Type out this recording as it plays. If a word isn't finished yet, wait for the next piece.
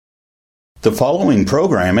The following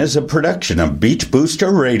program is a production of Beach Booster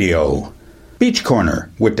Radio. Beach Corner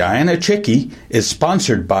with Dianna Chycki is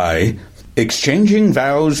sponsored by Exchanging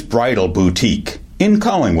Vows Bridal Boutique in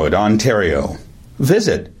Collingwood, Ontario.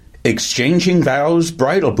 Visit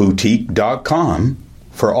exchangingvowsbridalboutique.com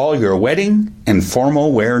for all your wedding and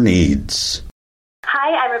formal wear needs.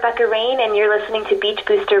 Hi, I'm Rebecca Rain, and you're listening to Beach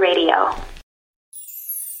Booster Radio.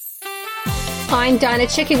 I'm Dianna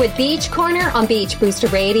Chycki with Beach Corner on Beach Booster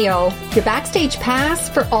Radio, your backstage pass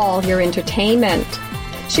for all your entertainment.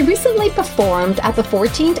 She recently performed at the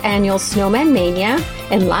 14th Annual Snowman Mania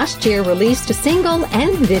and last year released a single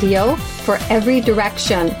and video for Every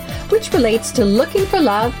Direction, which relates to looking for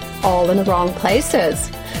love all in the wrong places.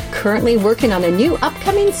 Currently working on a new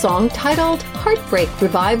upcoming song titled Heartbreak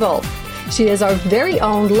Revival. She is our very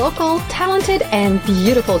own local, talented, and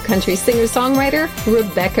beautiful country singer-songwriter,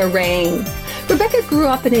 Rebecca Rain. Rebecca grew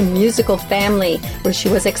up in a musical family where she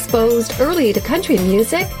was exposed early to country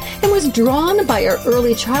music and was drawn by her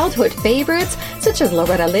early childhood favorites such as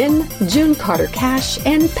Loretta Lynn, June Carter Cash,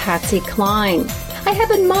 and Patsy Cline. I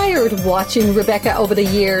have admired watching Rebecca over the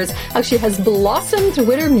years, how she has blossomed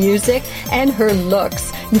with her music and her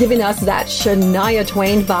looks, giving us that Shania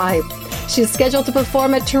Twain vibe. She's scheduled to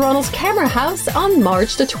perform at Toronto's Camera House on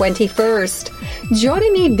March the 21st.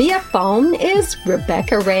 Joining me via phone is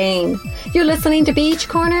Rebecca Rain. You're listening to Beach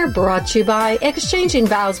Corner, brought to you by Exchanging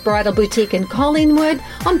Vows Bridal Boutique in Collingwood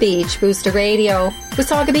on Beach Booster Radio.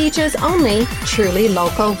 Wasaga Beach's only truly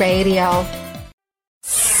local radio.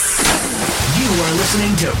 You are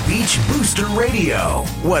listening to Beach Booster Radio,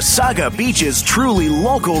 Wasaga Beach's truly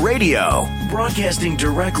local radio, broadcasting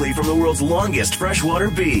directly from the world's longest freshwater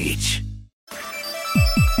beach.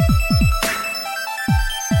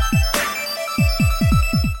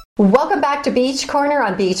 Welcome back to Beach Corner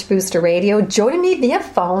on Beach Booster Radio. Joining me via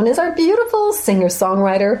phone is our beautiful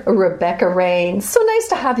singer-songwriter, Rebecca Rain. So nice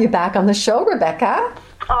to have you back on the show, Rebecca.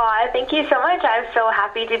 Aw, thank you so much. I'm so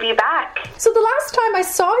happy to be back. So the last time I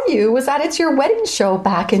saw you was at your wedding show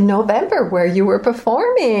back in November where you were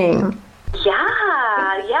performing.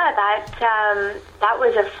 That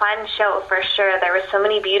was a fun show for sure. There were so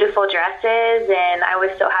many beautiful dresses and I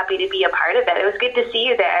was so happy to be a part of it. It was good to see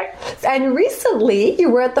you there. And recently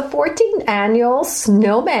you were at the 14th Annual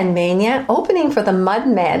Snowman Mania opening for the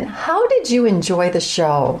Mudmen. How did you enjoy the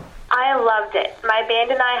show? I loved it. My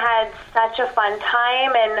band and I had such a fun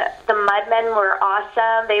time, and the Mudmen were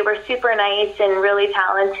awesome. They were super nice and really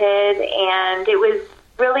talented, and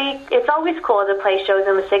it's always cool to play shows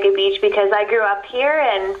in Wasaga Beach because I grew up here,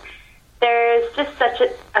 and there's just such a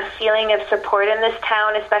feeling of support in this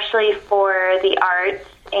town, especially for the arts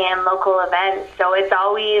and local events. So it's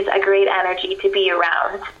always a great energy to be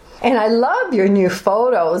around. And I love your new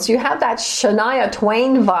photos. You have that Shania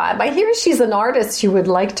Twain vibe. I hear she's an artist you would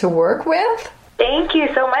like to work with. Thank you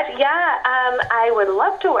so much. Yeah, I would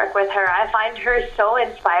love to work with her. I find her so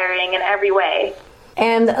inspiring in every way.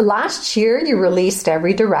 And last year you released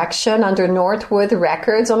Every Direction under Northwood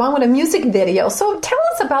Records along with a music video. So tell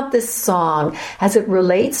us about this song as it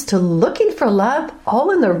relates to looking for love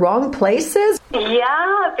all in the wrong places.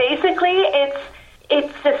 Yeah, basically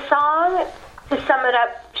it's a song, to sum it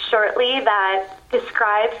up shortly, that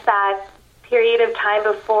describes that period of time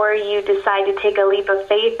before you decide to take a leap of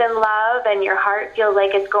faith in love and your heart feels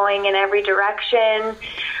like it's going in every direction.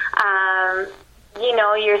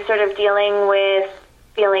 You're sort of dealing with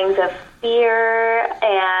feelings of fear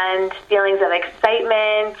and feelings of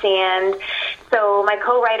excitement. And so my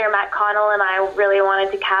co-writer, Matt Connell, and I really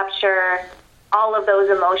wanted to capture all of those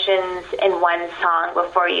emotions in one song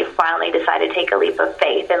before you finally decide to take a leap of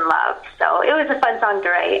faith in love. So it was a fun song to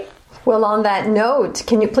write. Well, on that note,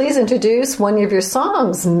 can you please introduce one of your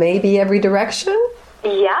songs, maybe Every Direction?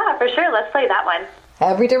 Yeah, for sure. Let's play that one.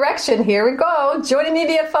 Every Direction, here we go. Joining me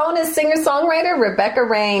via phone is singer-songwriter Rebecca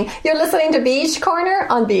Rain. You're listening to Beach Corner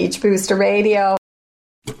on Beach Booster Radio.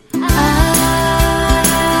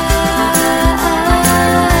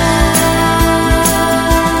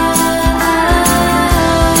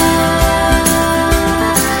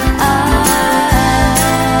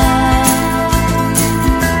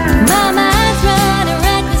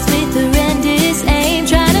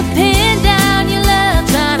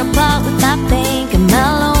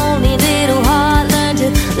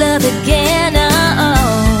 Again,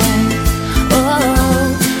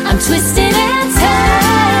 I'm twisted and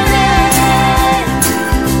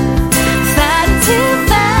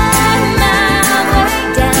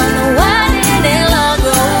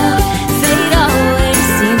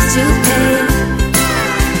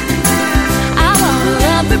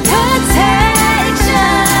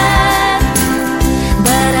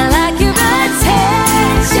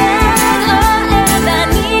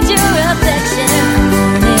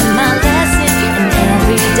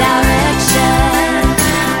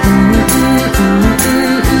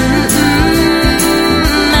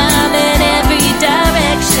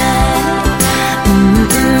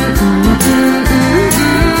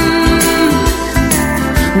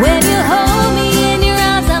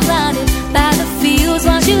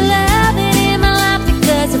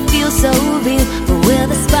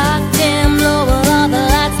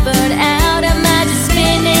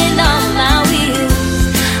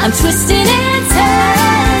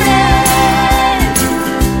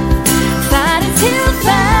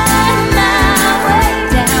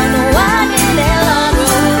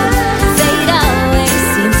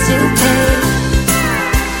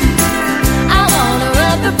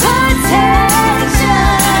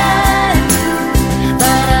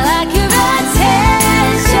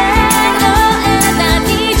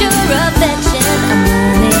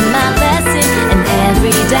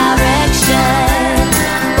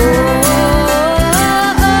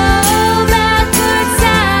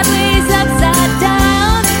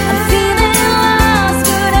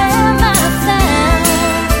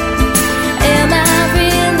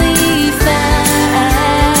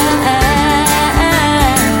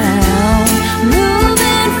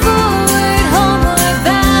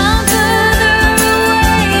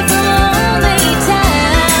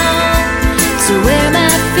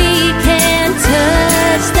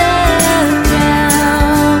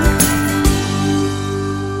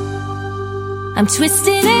I'm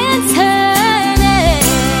twisting and turning,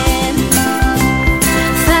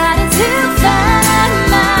 fighting to find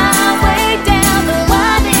my way down the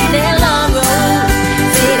winding and long road.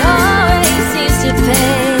 Fate always seems to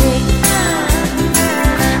pay.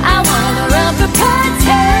 I wanna run for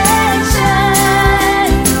protection,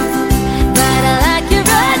 but I like your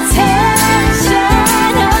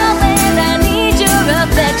attention. Always I need your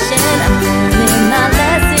affection. I'm learning my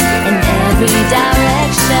lesson in every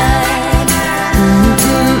direction.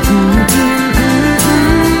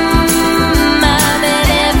 I'm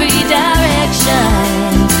in every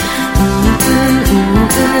direction.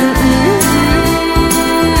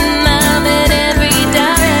 I'm in every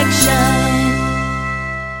direction.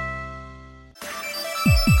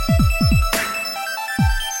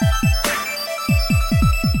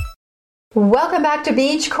 Welcome back to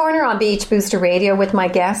Beach Corner on Beach Booster Radio with my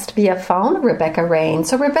guest via phone, Rebecca Rain.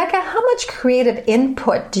 So, Rebecca, how much creative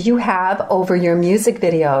input do you have over your music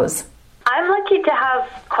videos? I'm lucky to have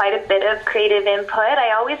quite a bit of creative input.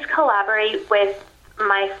 I always collaborate with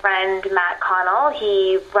my friend Matt Connell.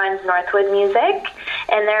 He runs Northwood Music,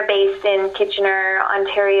 and they're based in Kitchener,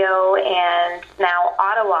 Ontario, and now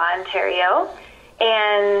Ottawa, Ontario.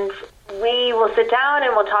 And we will sit down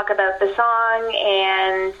and we'll talk about the song,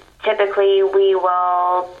 and typically we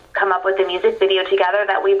will come up with a music video together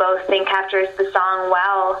that we both think captures the song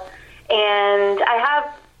well. And I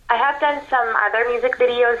have done some other music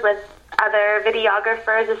videos with other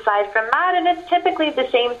videographers aside from that, and it's typically the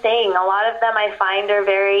same thing. A lot of them I find are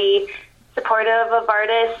very supportive of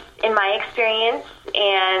artists in my experience,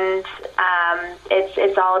 and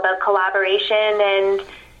it's all about collaboration and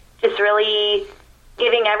just really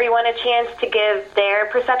giving everyone a chance to give their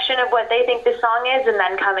perception of what they think the song is, and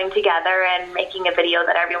then coming together and making a video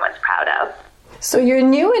that everyone's proud of. So your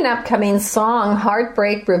new and upcoming song,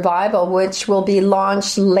 Heartbreak Revival, which will be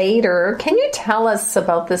launched later, can you tell us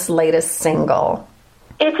about this latest single?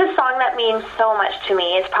 It's a song that means so much to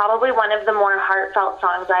me. It's probably one of the more heartfelt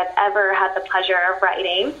songs I've ever had the pleasure of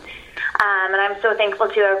writing. And I'm so thankful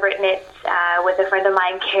to have written it with a friend of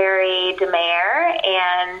mine, Carrie DeMare,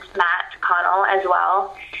 and Matt Connell as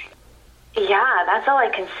well. Yeah, that's all I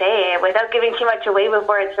can say. Without giving too much away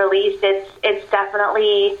before it's released, it's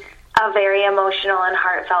definitely a very emotional and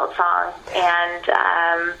heartfelt song.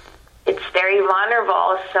 And it's very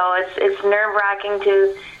vulnerable, so it's nerve-wracking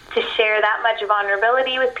to share that much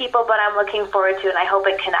vulnerability with people, but I'm looking forward to it, and I hope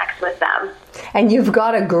it connects with them. And you've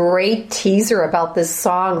got a great teaser about this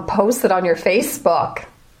song posted on your Facebook.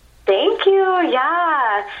 Thank you,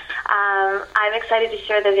 yeah. I'm excited to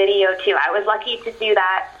share the video, too. I was lucky to do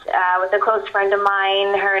that with a close friend of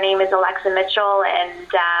mine. Her name is Alexa Mitchell, and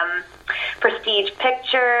Prestige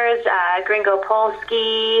Pictures, Gringo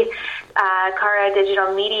Polsky, Cara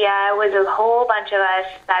Digital Media. It was a whole bunch of us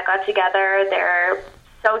that got together. They're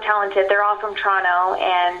so talented. They're all from Toronto,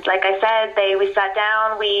 and like I said, we sat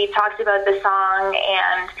down, we talked about the song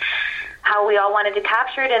and how we all wanted to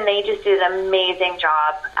capture it, and they just did an amazing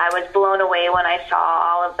job. I was blown away when I saw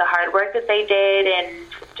all of the hard work that they did and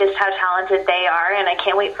just how talented they are, and I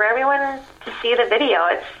can't wait for everyone to see the video.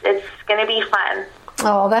 It's going to be fun.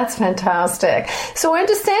 Oh, that's fantastic. So I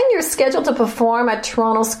understand you're scheduled to perform at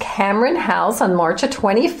Toronto's Cameron House on March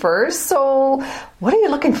 21st, so what are you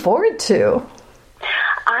looking forward to?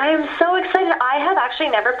 I'm so excited. I have actually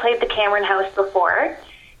never played the Cameron House before,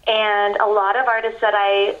 and a lot of artists that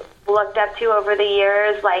I looked up to over the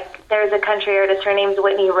years, like there's a country artist, her name's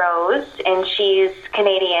Whitney Rose, and she's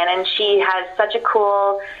Canadian, and she has such a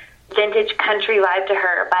cool vintage country vibe to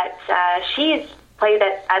her, but she's played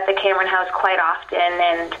at the Cameron House quite often,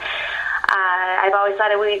 and I've always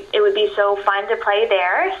thought it would be so fun to play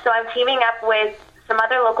there, so I'm teaming up with some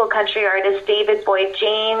other local country artists, David Boyd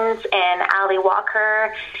James and Ali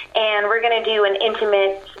Walker, and we're going to do an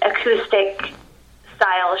intimate acoustic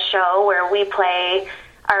style show where we play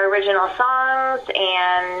our original songs,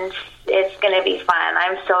 and it's going to be fun.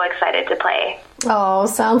 I'm so excited to play. Oh,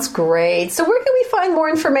 sounds great. So where can we find more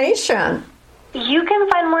information? You can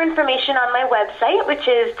find more information on my website, which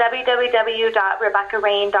is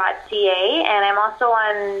www.rebeccarain.ca, and I'm also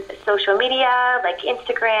on social media like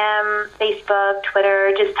Instagram, Facebook,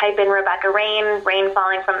 Twitter. Just type in Rebecca Rain. Rain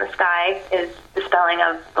falling from the sky is the spelling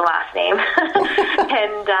of the last name,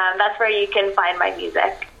 and that's where you can find my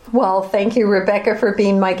music. Well, thank you, Rebecca, for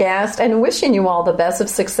being my guest, and wishing you all the best of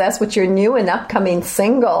success with your new and upcoming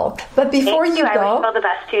single. But before you go, I wish you all the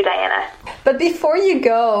best too, Dianna. But before you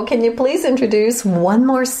go, can you please introduce one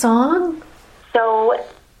more song? So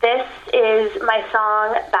this is my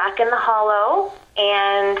song, Back in the Hollow,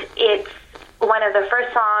 and it's one of the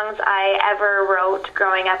first songs I ever wrote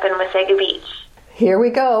growing up in Wasaga Beach. Here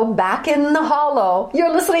we go, back in the hollow.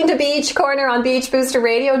 You're listening to Beach Corner on Beach Booster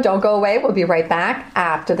Radio. Don't go away. We'll be right back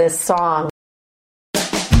after this song.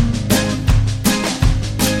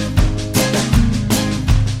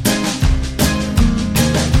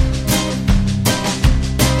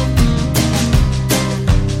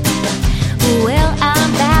 Well,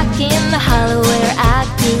 I'm back in the hollow where I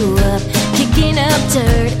grew up, kicking up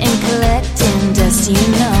dirt and collecting dust, you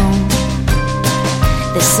know.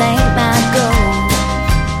 This ain't my goal.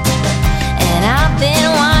 And I've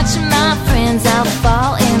been watching my friends all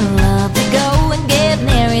fall in love. They go and get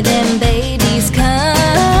married, then babies come.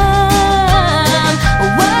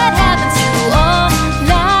 What happened to all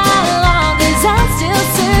night long? 'Cause I'm still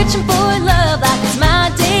searching for love like it's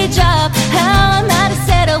my day job. How am I to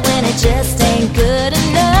settle when it just ain't good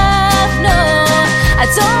enough? No, I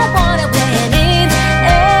don't wanna win in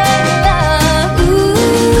love.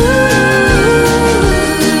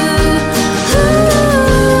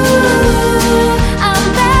 I'm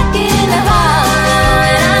back in the hollow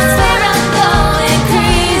and I swear I'm going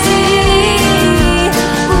crazy.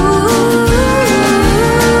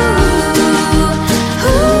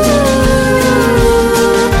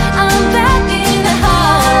 I'm back in the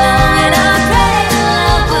hollow and I pray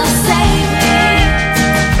love will save me.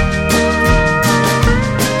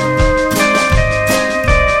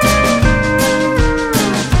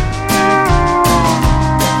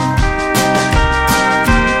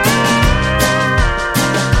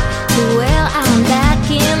 Well, I'm back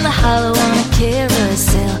in the hollow on a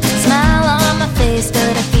carousel. Smile on my face,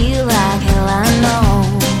 but I feel like hell, I know.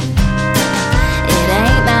 It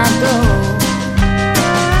ain't my goal.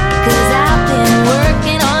 'Cause I've been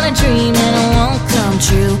working on a dream and it won't come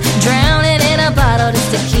true. Drowning in a bottle just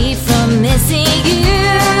to keep from missing you,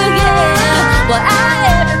 yeah. Will I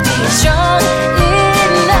ever be strong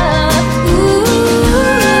enough?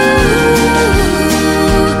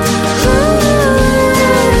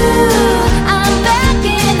 I'm back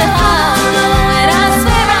in the hollow and I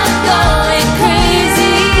swear I'm going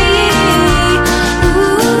crazy.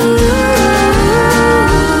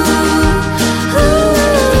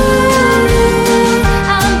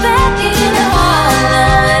 I'm back in the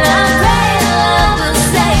hollow and I pray love will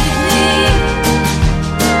save me.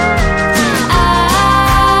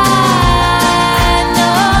 I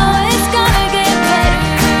know it's gonna get better,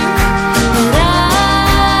 but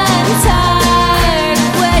I'm tired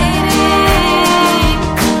of waiting.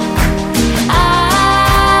 I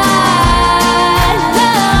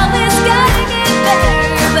know it's gonna get better,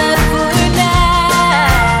 but for now,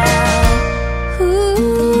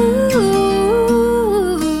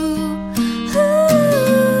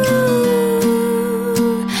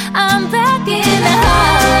 I'm back in the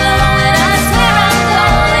hollow and I swear I'm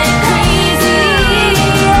going crazy.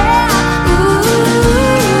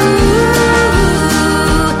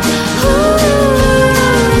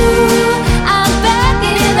 I'm back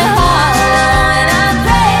in the hollow and I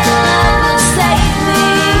pray love will save me.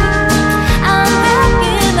 I'm back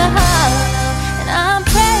in the hollow and I'm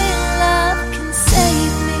praying love can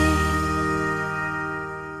save me.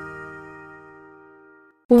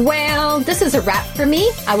 Well, this is a wrap for me.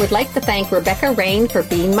 I would like to thank Rebecca Rain for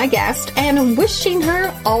being my guest and wishing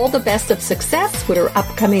her all the best of success with her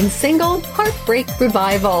upcoming single, Heartbreak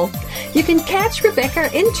Revival. You can catch Rebecca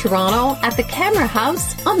in Toronto at the Camera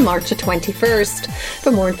House on March the 21st.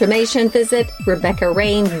 For more information, visit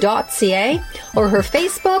RebeccaRain.ca or her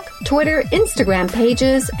Facebook, Twitter, Instagram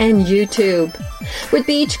pages, and YouTube. With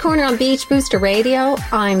Beach Corner on Beach Booster Radio,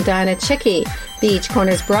 I'm Dianna Chycki. Beach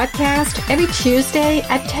Corner's broadcast every Tuesday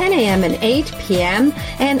at 10 a.m. and 8 p.m.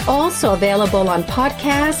 and also available on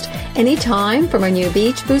podcast anytime from our new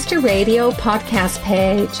Beach Booster Radio podcast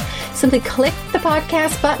page. Simply click the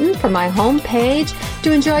podcast button from my home page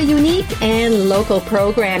to enjoy unique and local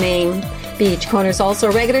programming. Beach Corner is also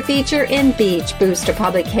a regular feature in Beach Booster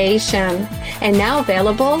publication and now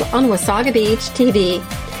available on Wasaga Beach TV.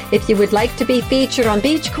 If you would like to be featured on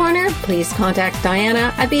Beach Corner, please contact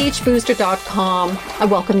Dianna at beachbooster.com. I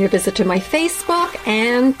welcome your visit to my Facebook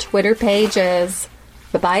and Twitter pages.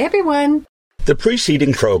 Bye-bye, everyone. The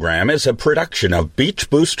preceding program is a production of Beach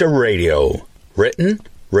Booster Radio. Written,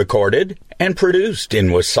 recorded, and produced in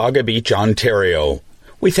Wasaga Beach, Ontario.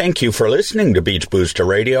 We thank you for listening to Beach Booster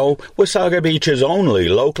Radio, Wasaga Beach's only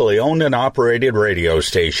locally owned and operated radio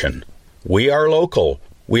station. We are local.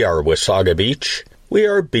 We are Wasaga Beach. We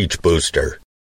are Beach Booster.